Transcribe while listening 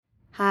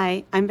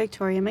Hi, I'm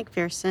Victoria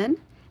MacPherson,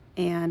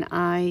 and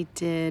I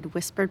did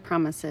Whispered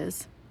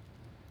Promises.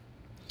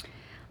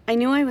 I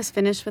knew I was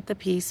finished with the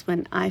piece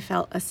when I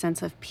felt a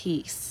sense of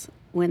peace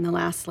when the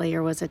last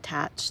layer was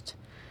attached.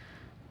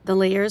 The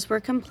layers were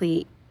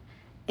complete,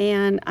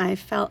 and I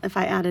felt if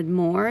I added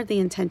more, the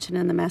intention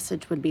and the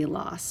message would be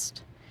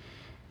lost.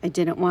 I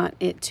didn't want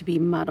it to be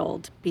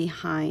muddled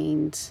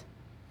behind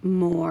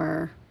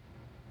more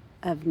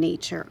of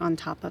nature on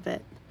top of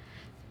it.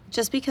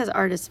 Just because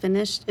art is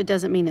finished, it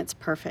doesn't mean it's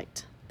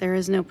perfect. There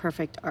is no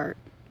perfect art.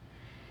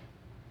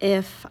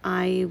 If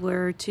I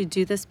were to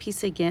do this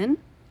piece again,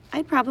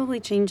 I'd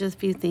probably change a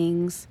few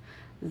things.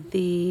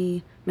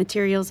 The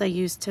materials I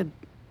used to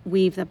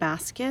weave the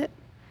basket,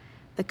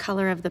 the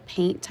color of the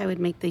paint, I would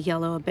make the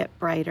yellow a bit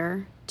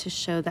brighter to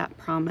show that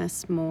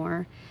promise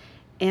more.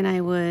 And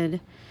I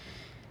would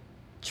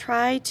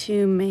try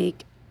to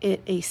make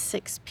it a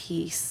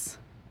 6-piece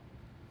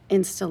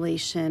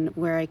installation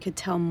where I could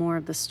tell more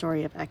of the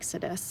story of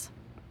Exodus.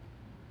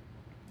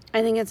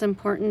 I think it's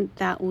important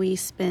that we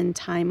spend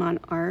time on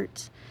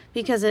art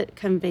because it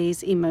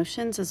conveys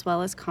emotions as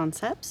well as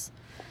concepts.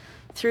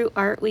 Through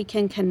art, we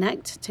can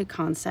connect to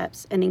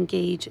concepts and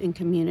engage in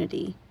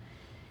community.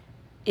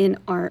 In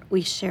art,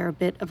 we share a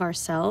bit of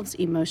ourselves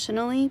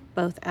emotionally,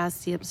 both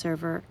as the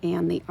observer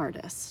and the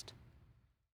artist.